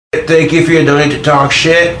Thank you for your donate to talk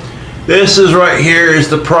shit. This is right here is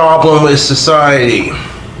the problem with society.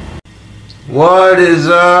 What is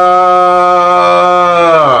up,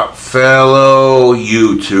 fellow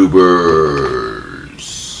YouTubers?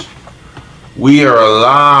 We are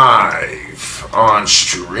live on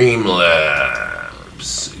Streamlabs.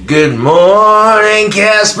 Good morning,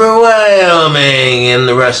 Casper, Wyoming, and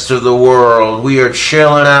the rest of the world. We are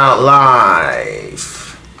chilling out live.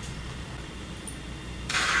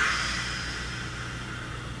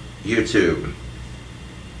 YouTube.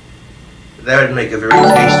 That would make a very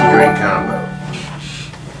tasty drink combo.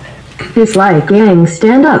 Dislike, gang,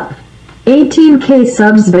 stand up. 18K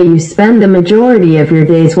subs, but you spend the majority of your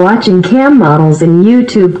days watching cam models and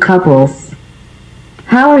YouTube couples.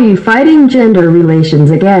 How are you fighting gender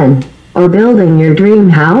relations again? Or building your dream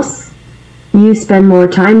house? You spend more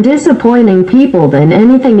time disappointing people than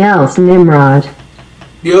anything else, Nimrod.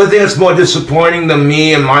 The only thing that's more disappointing than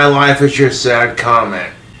me in my life is your sad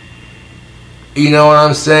comment. You know what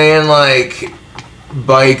I'm saying? Like,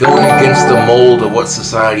 by going against the mold of what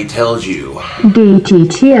society tells you.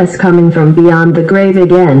 DTTS coming from beyond the grave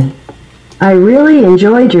again. I really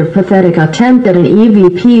enjoyed your pathetic attempt at an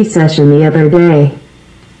EVP session the other day.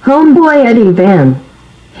 Homeboy Eddie Van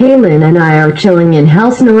Halen and I are chilling in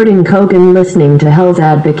hell snorting coke and listening to Hell's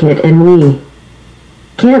Advocate, and we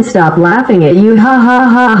can't stop laughing at you, ha ha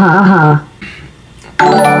ha ha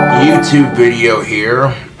ha. YouTube video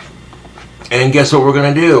here. And guess what we're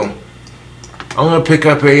going to do? I'm going to pick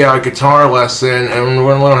up a guitar lesson, and we're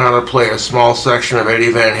going to learn how to play a small section of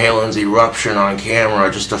Eddie Van Halen's Eruption on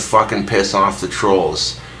camera just to fucking piss off the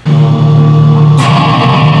trolls.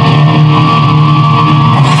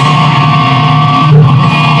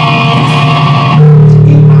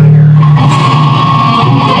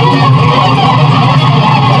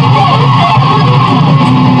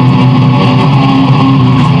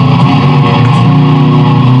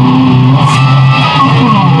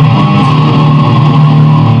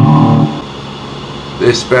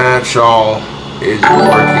 This batch all is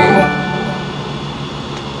working.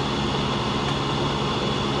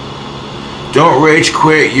 Don't rage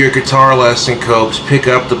quit your guitar lesson, Copes. Pick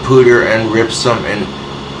up the pooter and rip some. And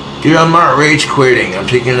dude, I'm not rage quitting. I'm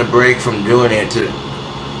taking a break from doing it to.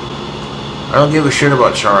 I don't give a shit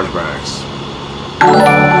about chargebacks.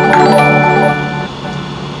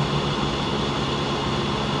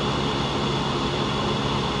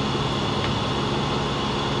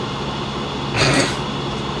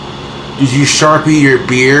 Did you Sharpie your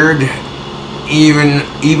beard? Even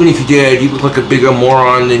if you did, you look like a bigger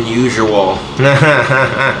moron than usual.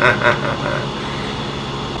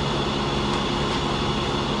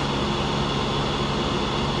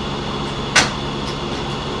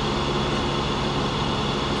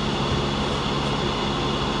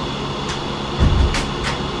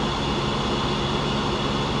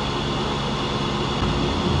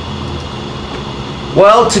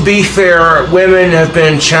 Well, to be fair, women have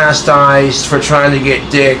been chastised for trying to get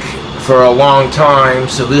dick for a long time,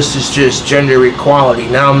 so this is just gender equality.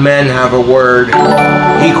 Now men have a word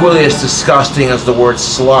equally as disgusting as the word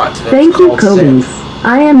slut. Thank you, Kobe.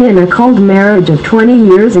 I am in a cold marriage of 20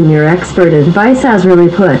 years, and your expert advice has really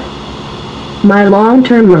put my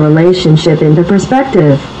long-term relationship into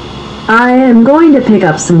perspective. I am going to pick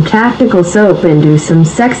up some tactical soap and do some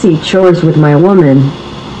sexy chores with my woman.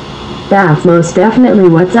 That's most definitely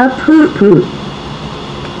what's up, poot poot.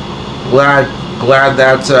 Glad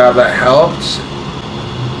that helped.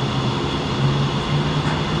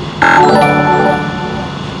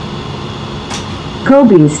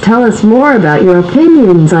 Kobe's, tell us more about your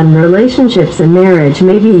opinions on relationships and marriage.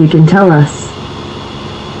 Maybe you can tell us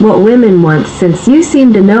what women want, since you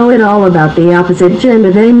seem to know it all about the opposite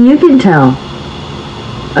gender. Then you can tell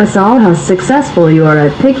us all how successful you are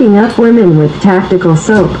at picking up women with tactical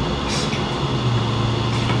soap.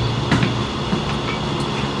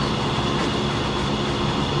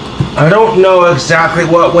 I don't know exactly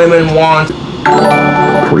what women want.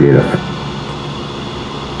 Creative.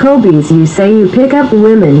 Kobe's, you say you pick up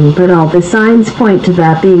women, but all the signs point to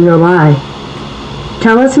that being a lie.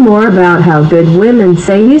 Tell us more about how good women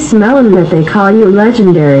say you smell and that they call you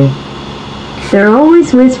legendary. They're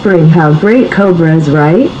always whispering how great Cobra is,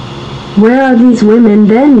 right? Where are these women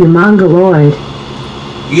then, you mongoloid?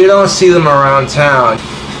 You don't see them around town.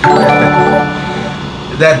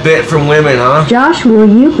 That bit from Women, huh? Josh, will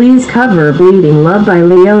you please cover Bleeding Love by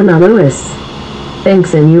Leona Lewis?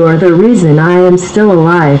 Thanks, and you are the reason I am still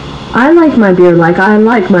alive. I like my beer like I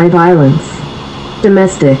like my violence.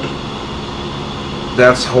 Domestic.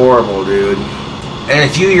 That's horrible, dude. And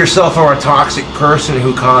if you yourself are a toxic person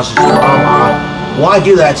who causes drama, Why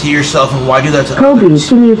do that to yourself and why do that to Kobe, others?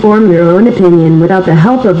 can you form your own opinion without the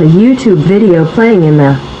help of a YouTube video playing in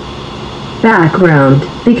the background?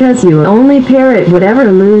 Because you only parrot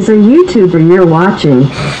whatever loser YouTuber you're watching.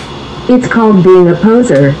 It's called being a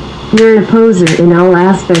poser. You're a poser in all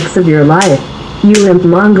aspects of your life. You imp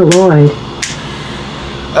mongoloid.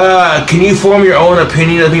 Can you form your own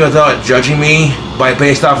opinion of me without judging me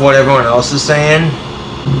based off what everyone else is saying?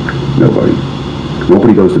 Nobody.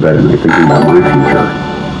 Nobody goes to bed at night thinking about my future.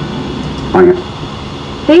 I am.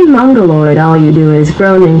 Hey mongoloid, all you do is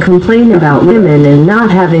groan and complain about women and not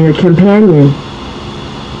having a companion.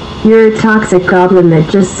 You're a toxic goblin that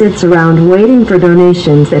just sits around waiting for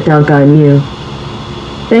donations that dunk on you.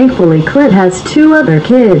 Thankfully, Clint has 2 other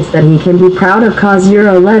kids that he can be proud of cause you're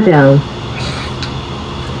a letdown.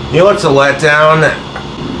 You know what's a letdown?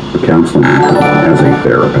 The counseling as a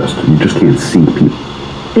therapist. You just can't see people.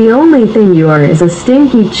 The only thing you are is a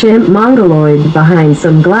stinky chimp mongoloid behind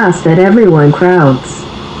some glass that everyone crowds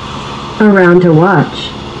around to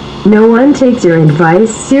watch. No one takes your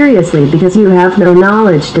advice seriously because you have no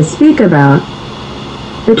knowledge to speak about.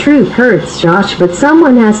 The truth hurts, Josh, but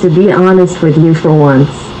someone has to be honest with you for once.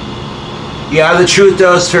 Yeah, the truth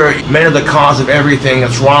does, sir. Men are the cause of everything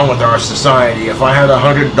that's wrong with our society. If I had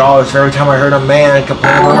 $100 for every time I heard a man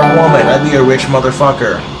complain about a woman, I'd be a rich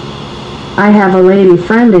motherfucker. I have a lady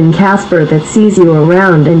friend in Casper that sees you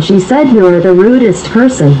around and she said you're the rudest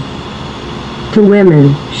person. To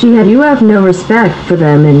women, you have no respect for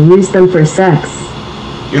them and use them for sex.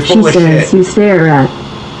 You're She full of says shit. you stare at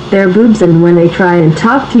their boobs and when they try and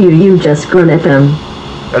talk to you, you just grunt at them.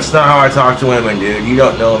 That's not how I talk to women, dude. You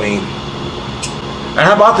don't know me. And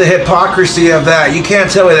how about the hypocrisy of that? You can't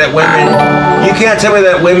tell me that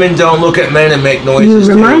women don't look at men and make noises.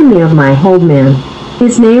 You remind me of my old man.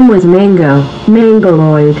 His name was Mango.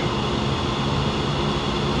 Mangoloid.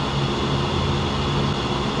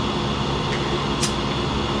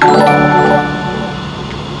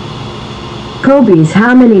 Kobe's,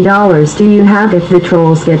 how many dollars do you have if the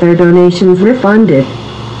trolls get their donations refunded?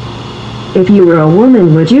 If you were a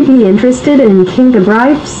woman, would you be interested in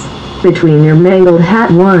KINGCOBRAJFS? Between your mangled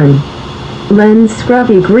hat lens,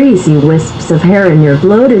 scruffy greasy wisps of hair in your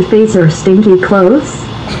bloated face or stinky clothes?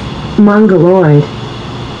 Mongoloid.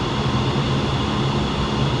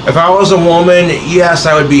 If I was a woman, yes,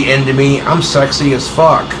 I would be into me. I'm sexy as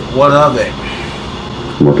fuck. What of it?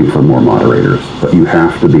 Looking for more moderators, but you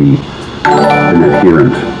have to be an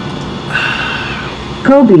adherent.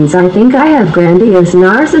 Kobe's, I think I have grandiose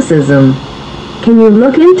narcissism. Can you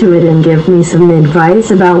look into it and give me some advice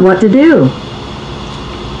about what to do?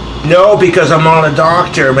 No, because I'm not a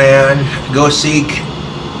doctor, man. Go seek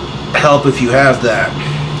help if you have that.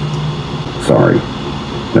 Sorry.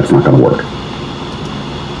 That's not gonna work.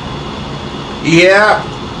 Yeah.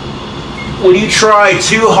 When you try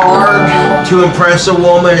too hard to impress a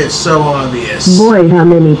woman, it's so obvious. Boy, how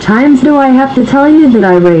many times do I have to tell you that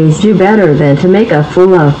I raised you better than to make a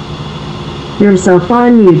fool of yourself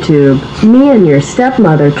on YouTube? Me and your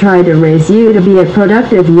stepmother tried to raise you to be a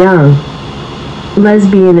productive young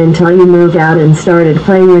lesbian until you moved out and started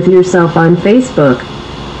playing with yourself on Facebook.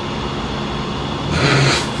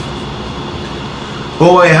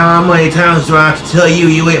 Boy, how many times do I have to tell you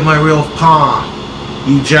you ain't my real pa,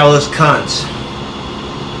 you jealous cunt?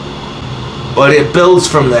 But it builds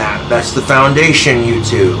from that. That's the foundation,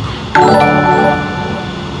 YouTube.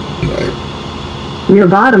 Your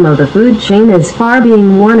bottom of the food chain is far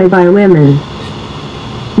being wanted by women.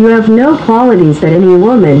 You have no qualities that any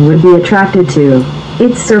woman would be attracted to.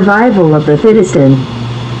 It's survival of the fittest in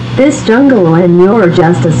this jungle, and you're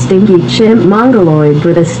just a stinky chimp mongoloid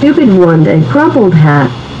with a stupid wand and crumpled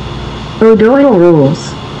hat. O'Doyle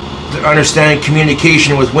rules. Understanding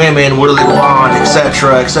communication with women, what do they want,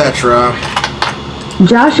 etc., etc.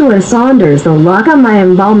 Joshua Saunders, the lock on my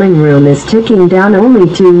embalming room is ticking down,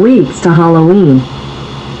 only 2 weeks to Halloween.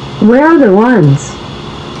 Where are the ones?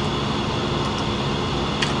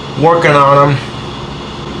 Working on them.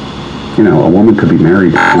 You know, a woman could be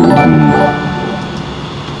married to the...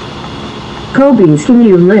 Kobe's, can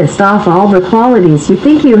you list off all the qualities you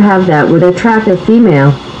think you have that would attract a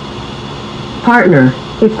female partner?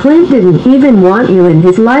 If Clint didn't even want you in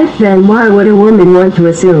his life, then why would a woman want to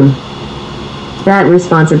assume that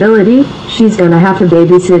responsibility? She's gonna have to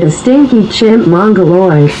babysit a stinky chimp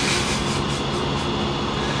mongoloid.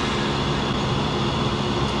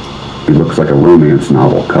 He looks like a romance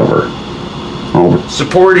novel cover. All of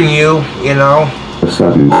Supporting you, you know. a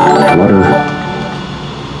sudden, flutter.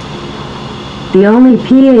 The only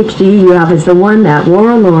PhD you have is the one that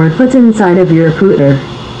Warlord puts inside of your pooter.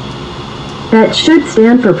 That should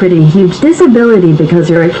stand for pretty huge disability because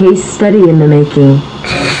you're a case study in the making.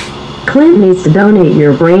 Clint needs to donate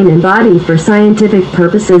your brain and body for scientific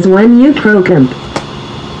purposes when you program.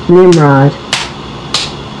 Nimrod.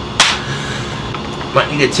 Might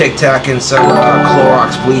need a Tic Tac and some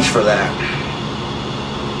Clorox bleach for that.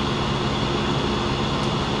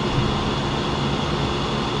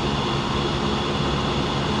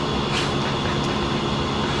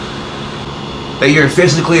 That you're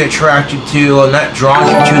physically attracted to, and that draws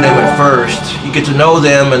you to them at first. You get to know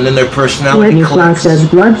them, and then their personality When clicks. says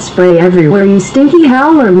blood spray everywhere, you stinky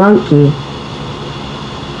howler monkey.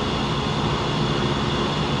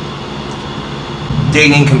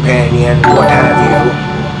 Dating companion, what have you.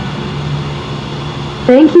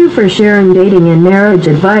 Thank you for sharing dating and marriage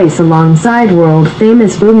advice alongside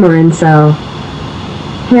world-famous boomer incel.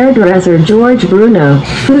 Hairdresser George Bruno.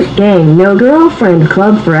 Poot gang, no girlfriend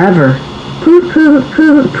club forever. Poot poot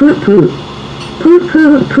poot poot poot. Poot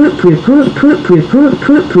poot poot poot poot poot poot poot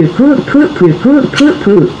poot poot poot poot poot poot poot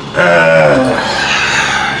poot.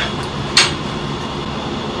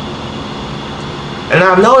 And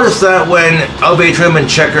I've noticed that when elevator women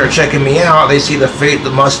are checking me out, they see the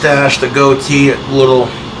mustache, the goatee, little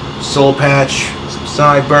soul patch, some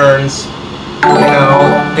sideburns. You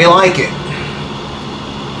know, they like it.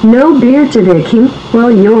 No beer today, King. Well,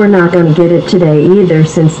 you're not gonna get it today either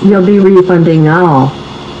since you'll be refunding all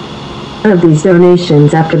of these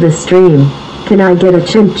donations after the stream. Can I get a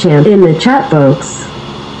chimp champ in the chat, folks?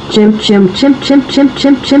 Chimp chimp chimp chimp chimp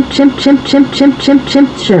chimp chimp chimp chimp chimp chimp chimp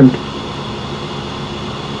chimp chimp.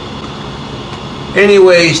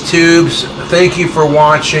 Anyways, tubes, thank you for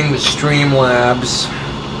watching the Streamlabs,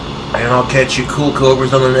 and I'll catch you cool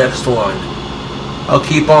cobras on the next one. I'll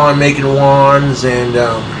keep on making wands and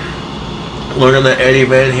learning the Eddie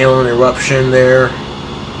Van Halen eruption there,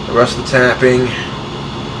 the rest of the tapping.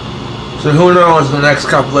 So who knows, in the next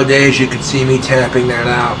couple of days you can see me tapping that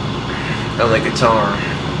out on the guitar.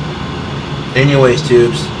 Anyways,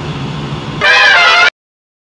 tubes.